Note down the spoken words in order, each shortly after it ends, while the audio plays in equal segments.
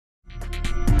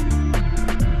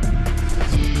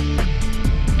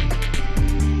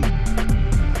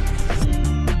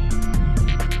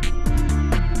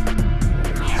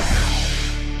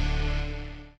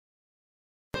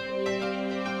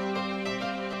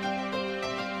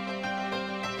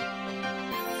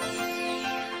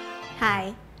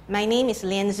Hi, my name is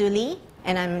Lian Zuli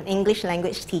and I'm an English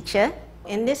language teacher.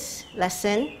 In this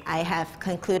lesson, I have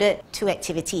concluded 2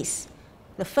 activities.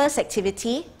 The first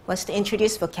activity was to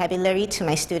introduce vocabulary to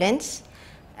my students,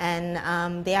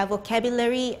 and they are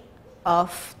vocabulary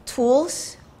of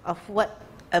tools of what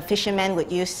a fisherman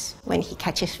would use when he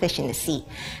catches fish in the sea.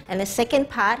 And the second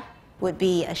part would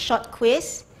be a short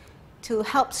quiz to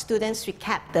help students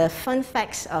recap the fun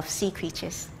facts of sea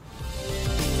creatures.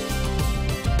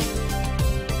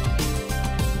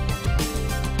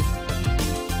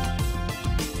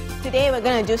 Today we're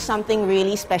going to do something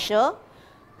really special.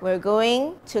 We're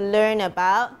going to learn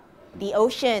about the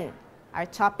ocean. Our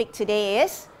topic today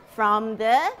is From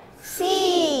the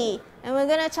Sea. And we're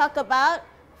going to talk about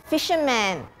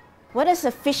fisherman. What does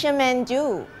a fisherman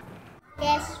do?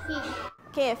 Catch fish.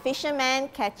 Okay, a fisherman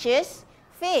catches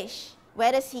fish.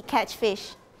 Where does he catch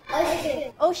fish?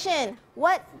 Ocean. Ocean.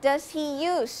 What does he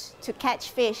use to catch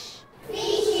fish?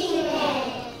 Fishing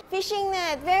net. Fishing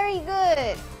net. Very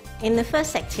good. In the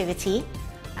first activity,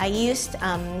 I used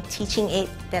teaching aid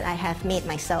that I have made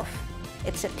myself.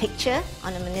 It's a picture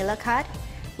on a manila card,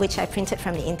 which I printed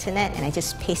from the internet and I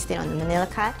just pasted on the manila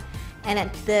card. And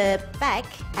at the back,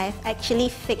 I've actually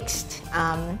fixed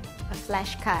a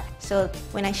flash card. So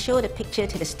when I show the picture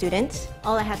to the students,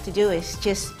 all I have to do is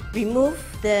just remove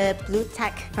the blue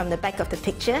tack from the back of the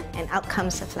picture and out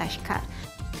comes a flash card.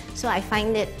 So I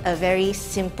find it a very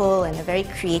simple and a very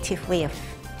creative way of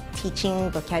teaching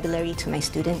vocabulary to my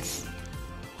students.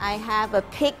 I have a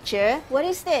picture. What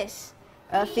is this?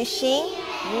 A fishing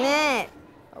net.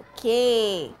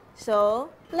 Okay, so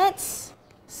let's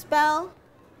spell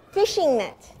fishing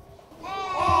net.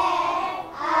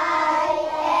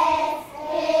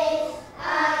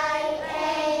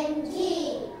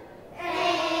 F-I-S-H-I-N-G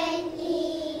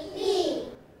N-E-T.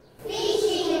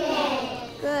 Fishing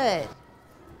net. Good.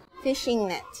 Fishing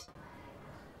net.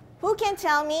 Who can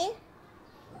tell me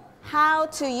how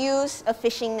to use a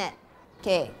fishing net?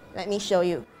 Okay, let me show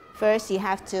you. First, you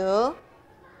have to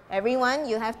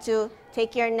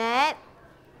take your net,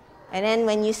 and then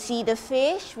when you see the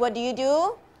fish, what do?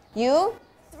 You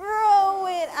throw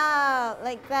it out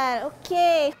like that.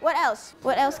 Okay, what else?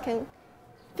 What else can?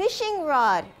 Fishing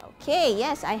rod. Okay,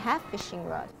 yes, I have fishing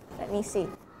rod. Let me see.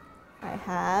 I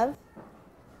have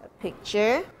a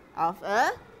picture of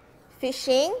a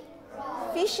fishing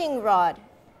rod.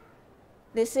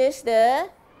 This is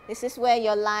where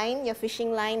your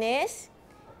fishing line is,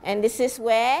 and this is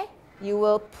where you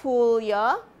will pull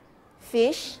your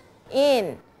fish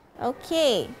in.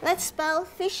 Okay, let's spell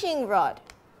fishing rod.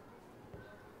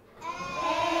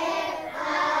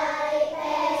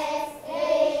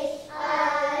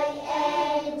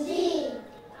 F-I-S-H-I-N-G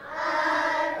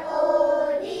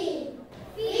R-O-D.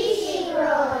 Fishing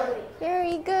rod.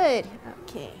 Very good.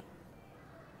 Okay.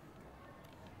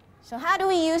 So how do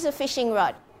we use a fishing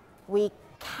rod? We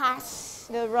cast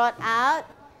the rod out,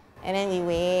 and then we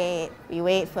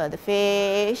wait for the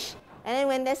fish. And then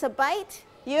when there's a bite,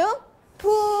 you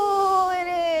pull it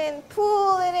in.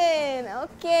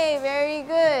 Okay, very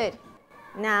good.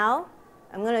 Now,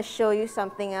 I'm going to show you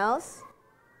something else.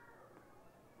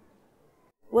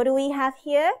 What do we have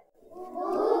here?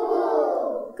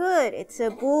 Boo-boo. Good, it's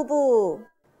a boo-boo.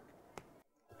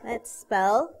 Let's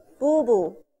spell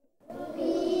boo-boo.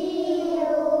 B-U-B-U.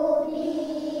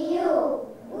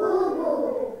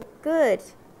 Boo-boo. Good,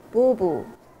 boo-boo.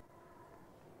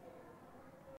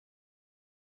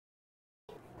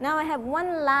 Now I have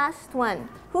one last one.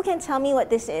 Who can tell me what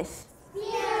this is?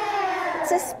 Spear.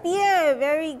 It's a spear.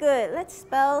 Very good. Let's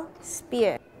spell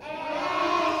spear.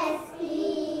 S-P-E-A-R.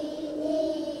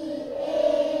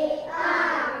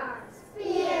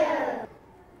 Spear.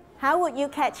 How would you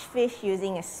catch fish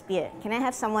using a spear? Can I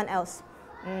have someone else?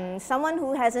 Someone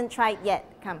who hasn't tried yet.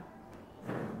 Come.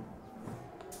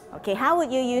 Okay, how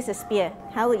would you use a spear?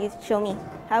 How would you show me?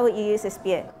 How would you use a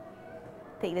spear?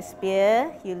 Take the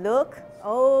spear, you look.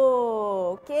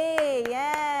 Oh, okay,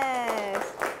 yes.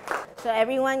 So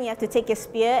everyone, you have to take your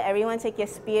spear. Everyone take your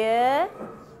spear.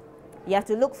 You have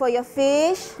to look for your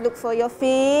fish. Look for your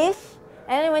fish.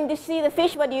 And then when you see the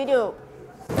fish, what do?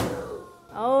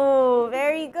 Oh,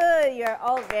 very good. You're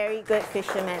all very good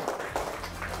fishermen.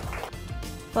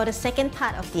 For the second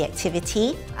part of the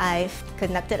activity, I've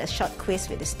conducted a short quiz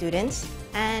with the students.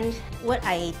 And what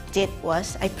I did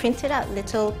was I printed out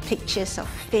little pictures of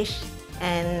fish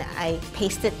and I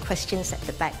pasted questions at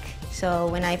the back. So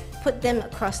when I put them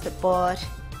across the board,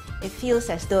 it feels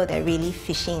as though they're really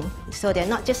fishing. So they're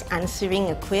not just answering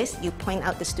a quiz, you point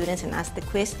out the students and ask the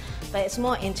quiz, but it's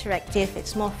more interactive,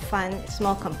 it's more fun, it's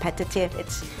more competitive,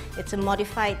 it's a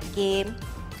modified game.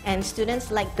 And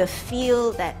students like the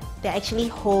feel that they're actually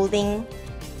holding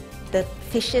the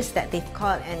fishes that they've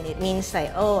caught, and it means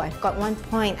like, oh, I've got 1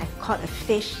 point, I've caught a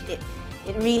fish. It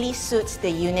really suits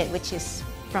the unit, which is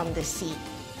from the sea.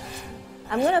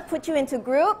 I'm going to put you into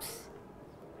groups.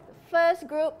 The first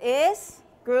group is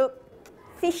group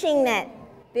fishing net.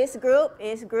 This group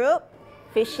is group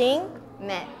fishing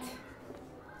net.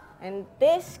 And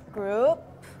this group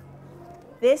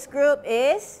is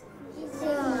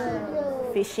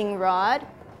fishing rod.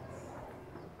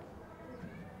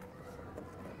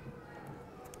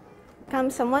 Come,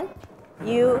 someone.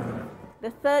 You.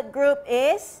 The third group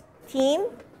is team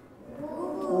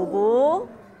Bubu.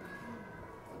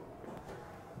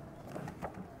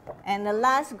 And the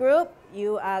last group,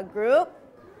 you are group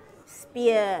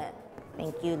spear.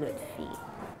 Thank you, Lutfi.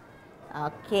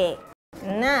 Okay.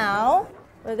 Now,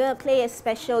 we're going to play a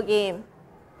special game.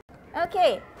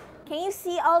 Okay. Can you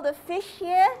see all the fish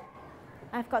here?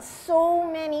 I've got so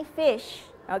many fish.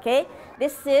 Okay.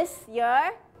 This is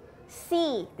your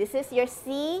sea. This is your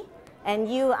sea, and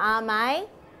you are my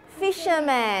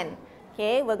fisherman.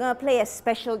 Okay, we're going to play a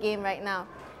special game right now.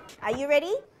 Are you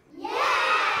ready?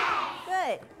 Yes!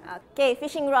 Good. Okay,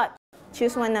 fishing rod.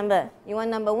 Choose one number. You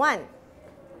want number 1?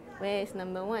 Where is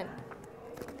number 1?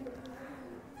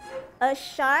 A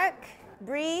shark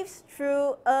breathes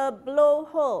through a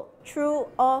blowhole. True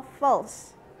or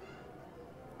false?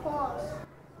 False.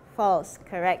 False,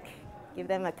 correct. Give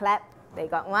them a clap. They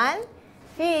got 1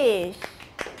 fish.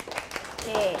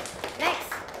 Okay,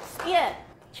 next, spear.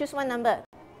 Choose one number.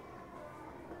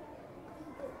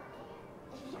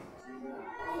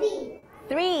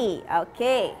 3.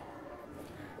 Okay.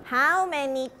 How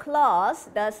many claws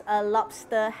does a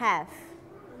lobster have?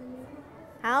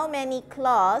 How many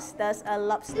claws does a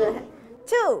lobster have?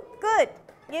 2. Good.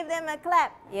 Give them a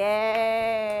clap.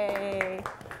 Yay.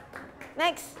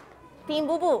 Next, Team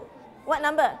Bubu. What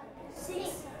number?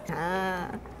 6.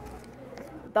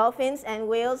 Dolphins and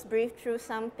whales breathe through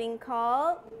something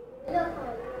called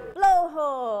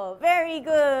blowhole. Very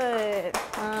good.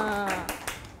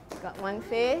 Got 1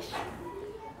 fish.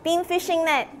 Team fishing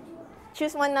net.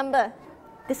 Choose one number.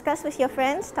 Discuss with your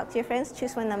friends. Talk to your friends.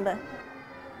 Choose one number.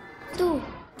 2.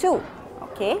 2.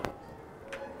 Okay.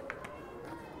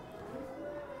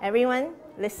 Everyone,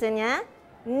 listen, yeah?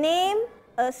 Name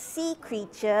a sea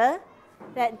creature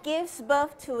that gives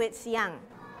birth to its young.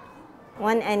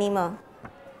 One animal.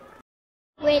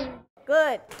 Whale.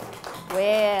 Good.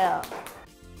 Whale.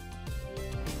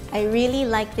 I really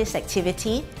like this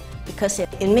activity because it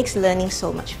makes learning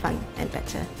so much fun and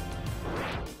better.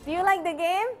 Do you like the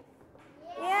game?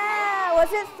 Yeah. Was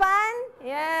it fun?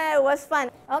 Yeah, it was fun.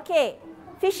 Okay.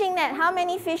 Fishing net. How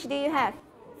many fish do you have?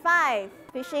 5.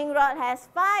 Fishing rod has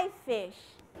 5 fish.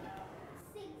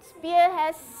 Spear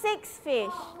has 6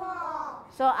 fish.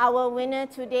 So our winner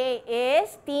today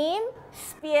is Team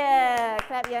Spear.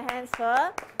 Clap your hands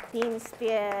for Team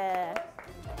Spear.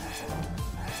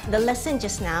 The lesson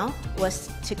just now was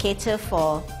to cater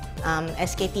for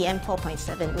SKTM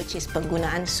 4.7, which is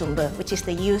penggunaan Sumber, which is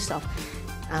the use of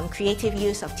creative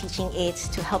use of teaching aids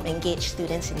to help engage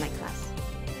students in my class.